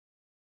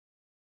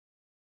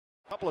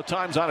Couple of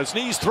times on his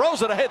knees,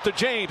 throws it ahead to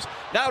James.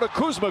 Now to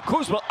Kuzma.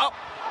 Kuzma up.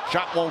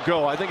 Shot won't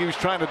go. I think he was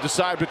trying to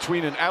decide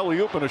between an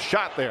alley-oop and a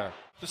shot there.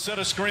 To set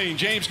a screen.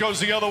 James goes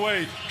the other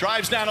way.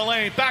 Drives down the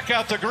lane. Back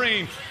out to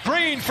Green.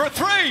 Green for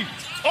three.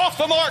 Off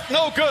the mark.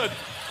 No good.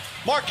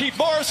 Marquise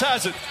Morris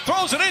has it.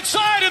 Throws it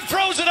inside and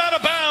throws it out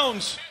of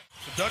bounds.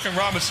 Duncan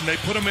Robinson, they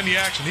put him in the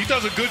action. He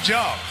does a good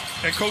job.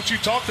 And, Coach, you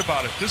talked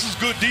about it. This is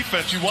good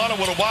defense. You want it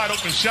with a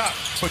wide-open shot,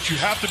 but you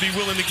have to be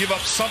willing to give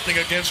up something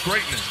against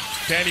greatness.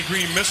 Danny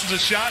Green misses a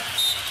shot.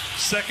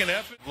 Second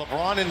effort.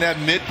 LeBron in that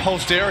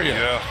mid-post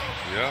area.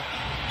 Yeah.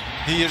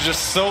 He is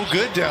just so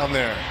good down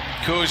there.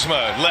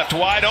 Kuzma left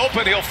wide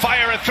open. He'll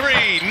fire a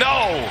three.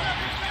 No.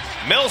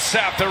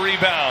 Millsap the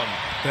rebound.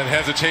 That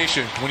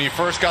hesitation. When he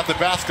first got the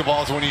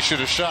basketball is when he should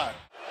have shot.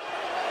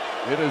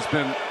 It has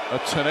been a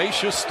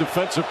tenacious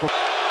defensive performance.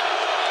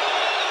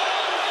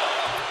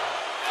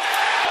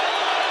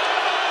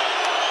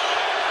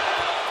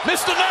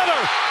 Missed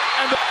another,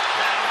 and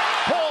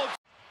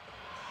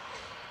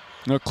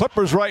the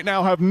Clippers right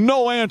now have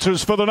no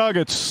answers for the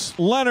Nuggets.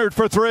 Leonard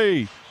for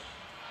three.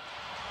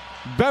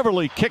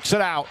 Beverly kicks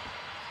it out.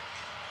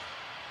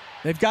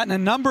 They've gotten a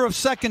number of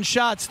second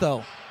shots,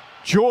 though.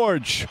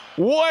 George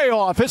way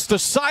off, hits the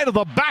side of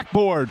the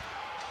backboard.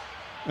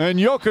 And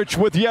Jokic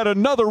with yet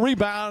another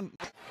rebound.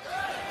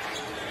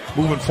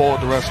 Moving forward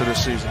the rest of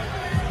this season.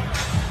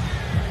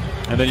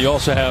 And then you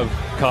also have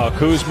Kyle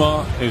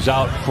Kuzma, who's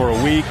out for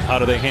a week. How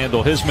do they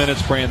handle his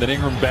minutes? Brandon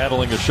Ingram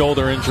battling a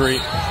shoulder injury.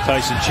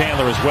 Tyson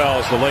Chandler as well,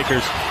 as the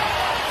Lakers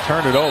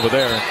turn it over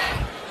there.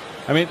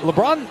 I mean,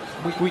 LeBron,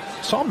 we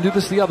saw him do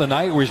this the other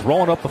night where he's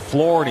rolling up the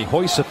floor and he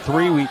hoists a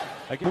three. Moved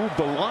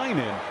the line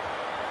in.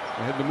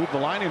 They had to move the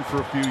line in for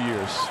a few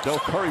years. Del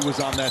Curry was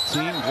on that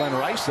team. Glenn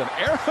Rice, an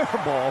air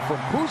ball from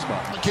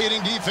Kuzma.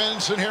 Complicating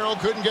defense, and Harrell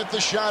couldn't get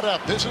the shot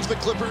up. This is the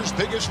Clippers'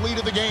 biggest lead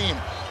of the game.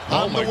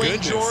 On the wing,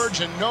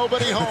 George, and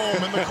nobody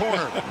home in the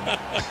corner.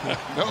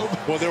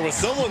 Well, there was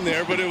someone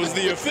there, but it was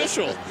the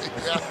official.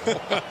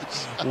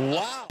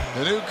 Wow.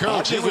 The new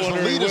coach, he was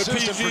the lead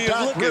assistant for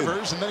Doc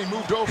Rivers, and then he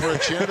moved over a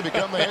chair to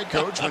become the head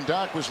coach when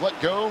Doc was let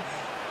go.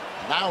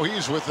 Now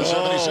he's with the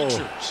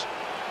 76ers.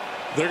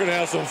 They're going to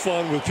have some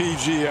fun with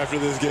PG after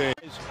this game.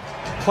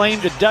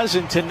 Claimed a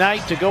dozen tonight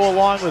to go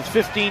along with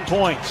 15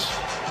 points.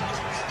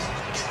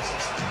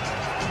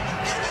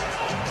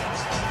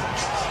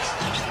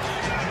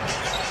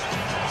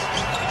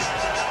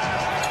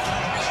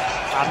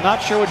 I'm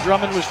not sure what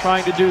Drummond was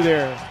trying to do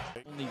there.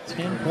 Only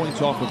 10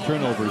 points off of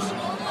turnovers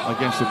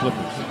against the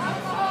Clippers.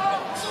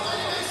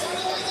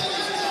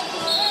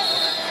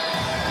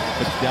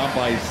 It's down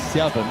by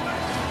 7.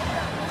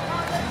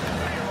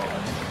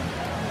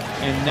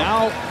 And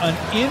now an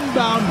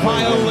inbound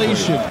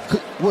violation.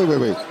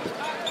 Wait.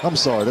 I'm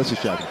sorry. That's a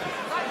shot.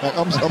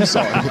 I'm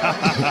sorry.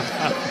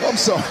 I'm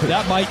sorry.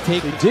 That might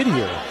take a did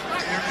here.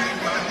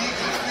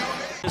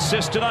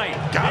 Assist tonight.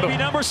 Maybe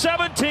number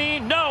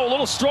 17. No, a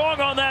little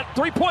strong on that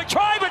three-point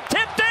try, but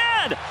tipped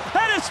in.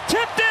 That is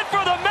tipped in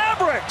for the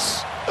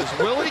Mavericks. Does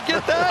Willie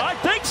get that? I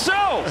think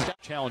so.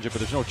 Challenge it, but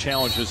there's no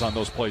challenges on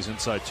those plays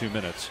inside 2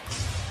 minutes.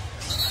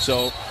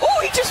 So,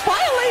 he just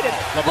violated.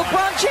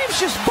 LeBron James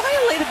just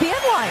violated the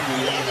end line.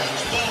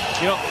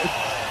 you know,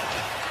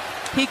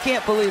 He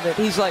can't believe it.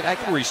 He's like,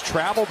 where he's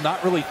traveled,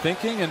 not really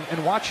thinking,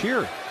 and watch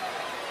here.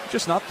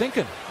 Just not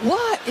thinking.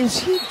 what is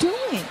he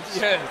doing?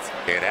 Yes.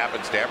 It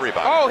happens to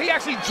everybody. Oh, he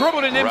actually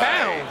dribbled it in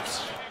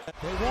bounds.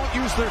 They won't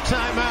use their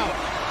timeout.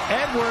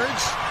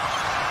 Edwards.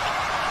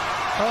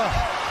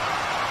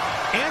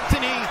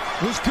 Anthony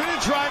was good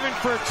at driving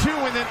for a 2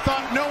 and then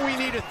thought, no, we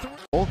need a 3.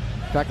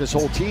 In fact, this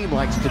whole team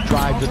likes to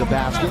drive to the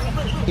basket.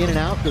 In and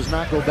out, does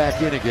not go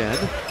back in again.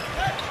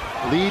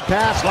 Lead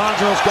pass,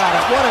 Lonzo's got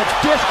it. What a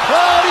dish.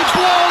 Oh, he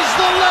blows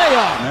the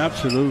layup. An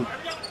absolute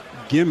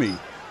gimme.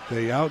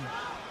 They out.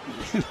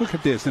 Look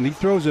at this, and he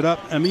throws it up.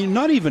 I mean,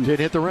 not even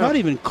hit the rim. Not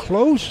even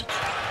close.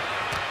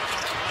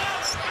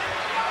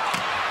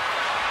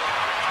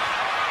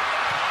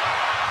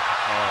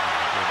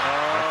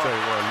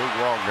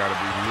 Got to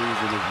be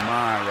losing his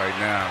mind right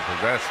now,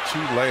 because that's 2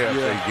 layups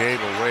they gave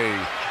away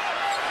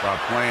by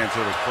playing to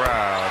the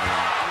crowd. And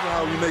you know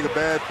how you make a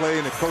bad play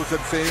and the coach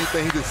doesn't say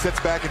anything, he just sits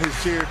back in his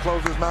chair,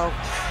 closes his mouth?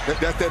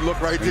 That's that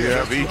look right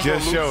there. Yeah, he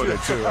just showed it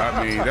too.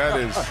 I mean, that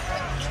is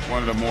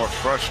one of the more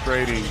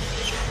frustrating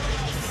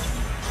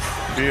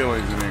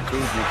feelings, and then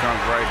Kuzma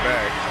comes right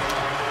back.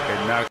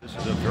 And this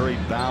is a very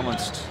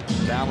balanced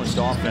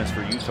offense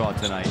for Utah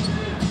tonight.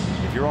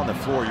 If you're on the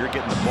floor, you're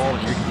getting the ball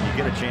and you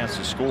get a chance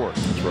to score.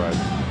 That's right.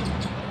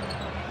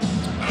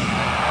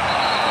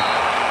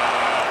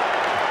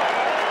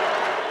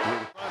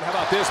 How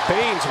about this?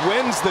 Baines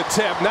wins the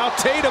tip. Now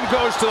Tatum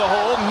goes to the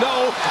hole.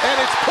 No, and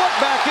it's put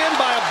back in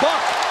by a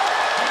buck.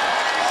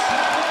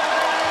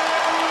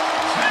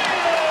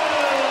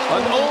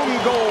 An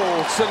own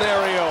goal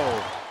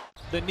scenario.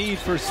 The need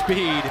for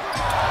speed.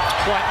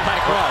 Quite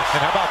like Russ.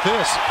 And how about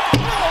this?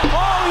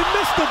 Oh, he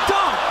missed the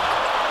dunk.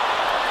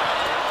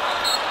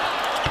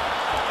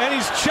 And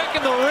he's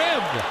checking the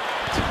rim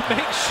to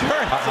make sure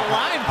it's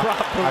aligned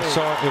properly. I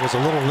saw it was a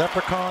little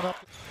leprechaun up.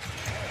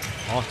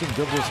 Austin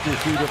dribbles through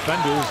 3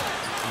 defenders,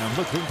 and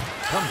look who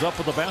comes up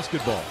with the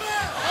basketball.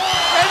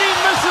 And he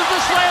misses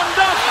the slam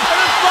dunk, and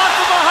it's blocked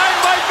from behind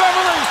by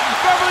Beverly.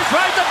 Beverly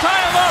tries to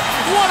tie him up.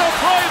 What a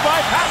play by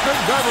Patrick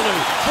Beverly.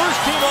 First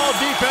team all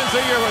defense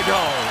a year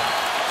ago.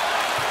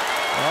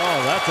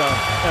 Oh, that's an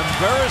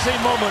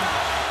embarrassing moment.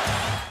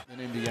 In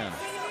Indiana.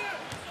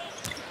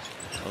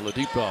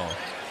 Oladipo.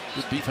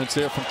 Good defense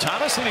there from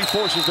Thomas, and he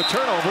forces the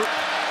turnover.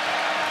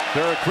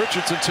 Derek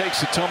Richardson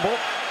takes a tumble.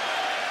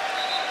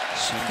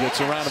 And gets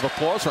a round of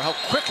applause for how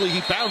quickly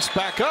he bounced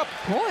back up.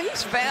 Boy,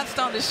 he's fast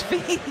on his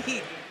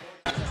feet.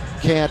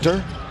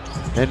 Cantor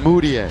and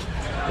Moutier.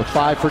 The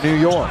 5 for New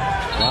York.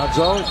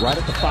 Lonzo right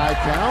at the 5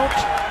 count.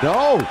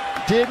 No,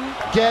 didn't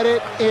get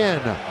it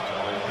in.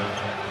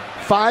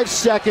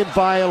 5-second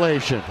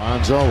violation.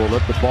 Lonzo will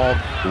let the ball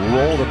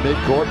roll to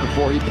midcourt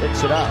before he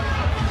picks it up.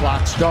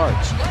 Clock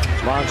starts.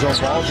 Lonzo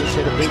Ball just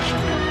hit a big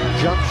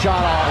jump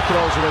shot. Oh,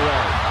 throws it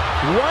away.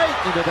 Right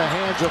into the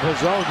hands of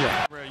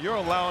Hazonia. You're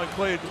allowing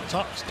Klay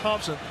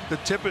Thompson to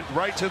tip it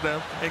right to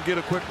them and get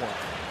a quick one.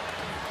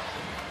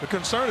 The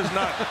concern is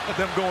not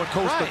them going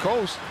coast to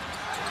coast.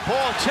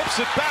 Ball tips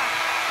it back,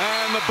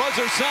 and the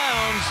buzzer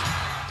sounds.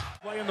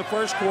 Play in the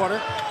first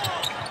quarter.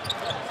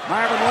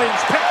 Marvin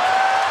Williams picked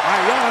by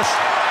Giannis,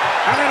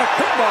 and then a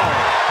quick ball.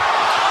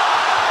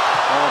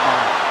 Oh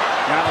my!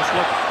 Giannis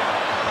looking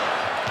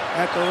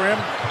at the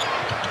rim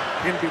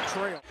in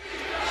betrayal.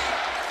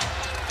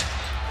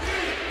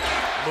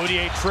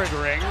 Moutier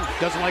triggering,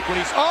 doesn't like what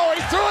he's. Oh,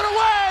 he threw it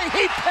away!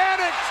 He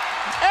panicked!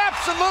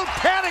 Absolute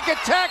panic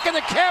attack, and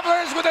the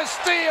Cavaliers with a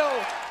steal.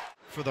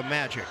 For the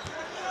Magic.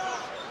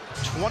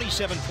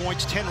 27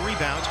 points, 10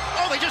 rebounds.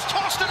 Oh, they just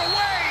tossed it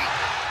away!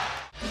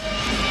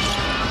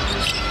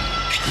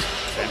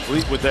 And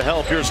Fleet with the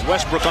help. Here's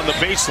Westbrook on the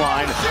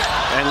baseline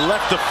and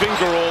left the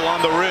finger roll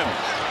on the rim.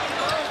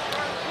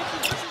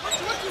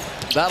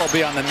 That'll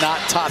be on the not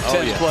top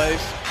 10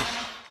 plays.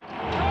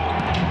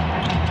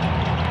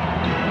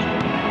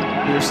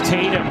 Here's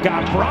Tatum,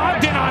 got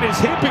Brogdon on his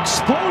hip,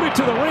 exploded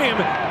to the rim,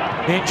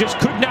 and just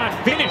could not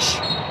finish.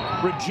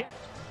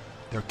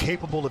 They're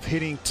capable of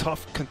hitting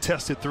tough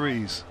contested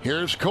threes.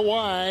 Here's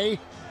Kawhi.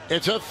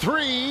 It's a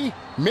 3.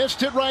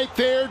 Missed it right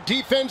there.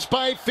 Defense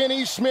by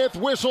Finney-Smith.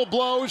 Whistle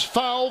blows.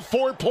 Foul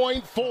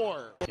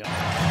 4.4.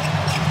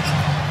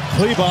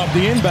 Klebob,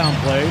 the inbound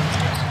play.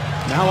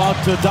 Now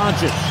out to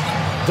Doncic.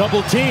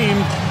 Double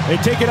team. They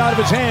take it out of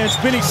his hands.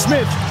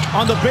 Finney-Smith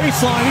on the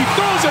baseline. He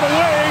throws it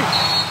away.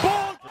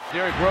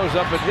 Derek Rose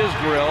up at his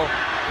grill.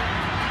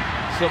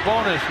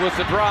 Sabonis with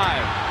the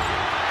drive.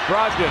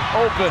 Brogdon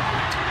open.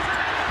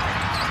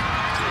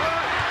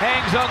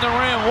 Hangs on the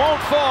rim,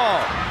 won't fall.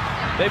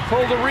 They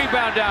pull the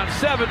rebound down,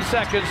 7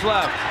 seconds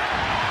left.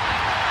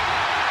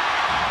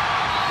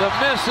 The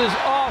miss is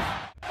off.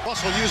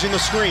 Russell using the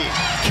screen.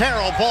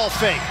 Carroll ball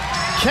fake.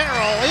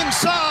 Carroll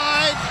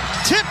inside.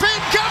 Tip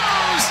it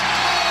goes.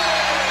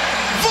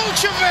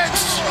 Vucevic.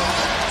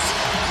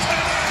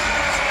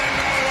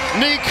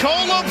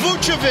 Nikola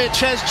Vucevic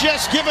has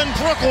just given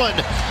Brooklyn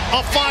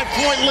a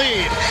 5-point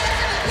lead.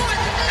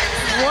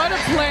 What a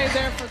play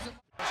there for.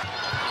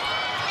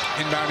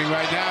 Inbounding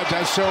right now,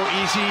 does so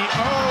easy. Oh!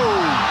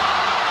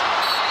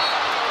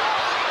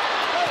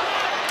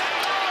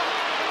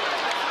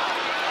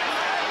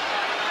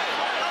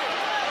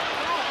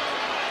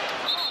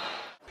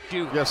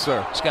 Yes,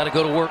 sir. He's got to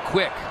go to work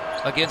quick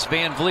against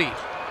Van Vliet.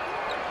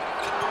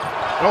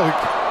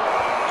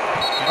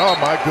 Oh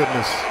my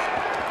goodness.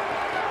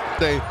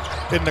 They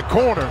in the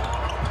corner.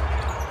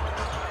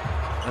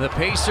 And the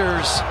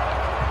Pacers.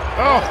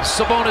 Oh,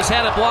 Sabonis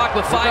had it blocked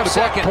with 5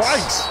 seconds. Good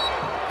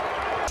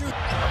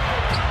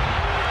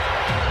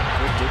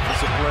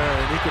defensive player,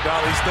 and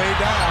Iguodala stayed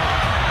down.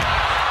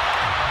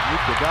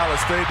 Iguodala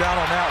stayed down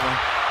on that one.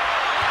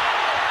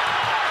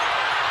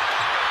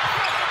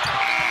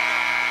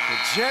 The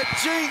Jet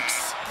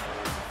jinx.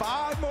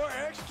 5 more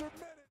extra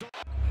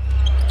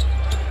minutes.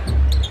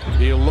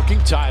 Beal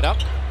looking tied up.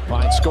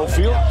 Finds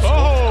Schofield.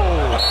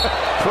 Oh!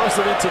 Throws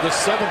it into the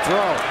 7th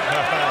row.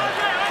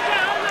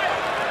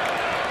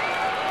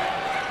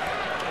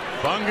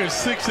 Bunga's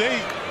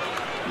 6'8".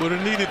 Would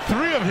have needed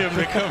 3 of him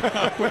to come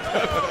out with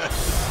that.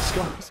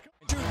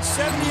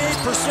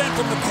 78%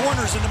 from the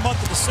corners in the month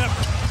of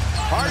December.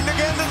 Harden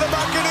again to the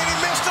bucket, and he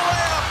missed a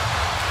layup.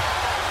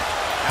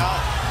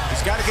 Now,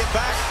 he's got to get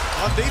back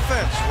on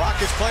defense.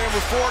 Rockets playing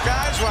with 4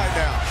 guys right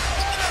now.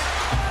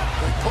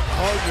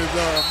 Harden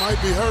might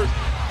be hurt.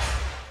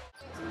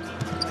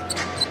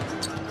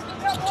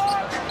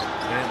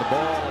 And the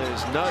ball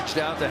is nudged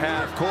out to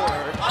half court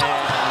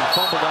and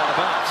fumbled out of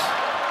bounds.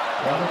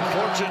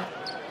 Unfortunate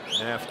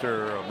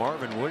after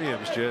Marvin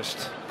Williams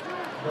just.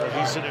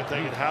 He's sitting there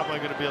thinking, how am I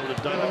going to be able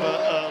to dunk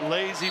a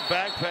lazy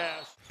back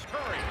pass?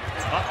 Curry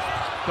up.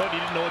 Cody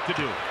didn't know what to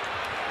do.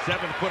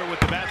 7-footer with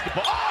the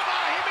basketball. Oh,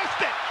 my, he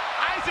missed it.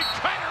 Isaac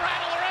tried to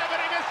rattle around,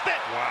 but he missed it.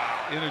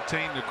 Wow.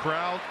 Entertain the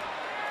crowd.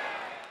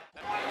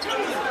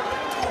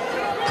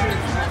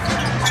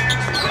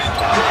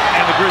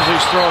 And the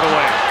Grizzlies throw it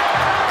away.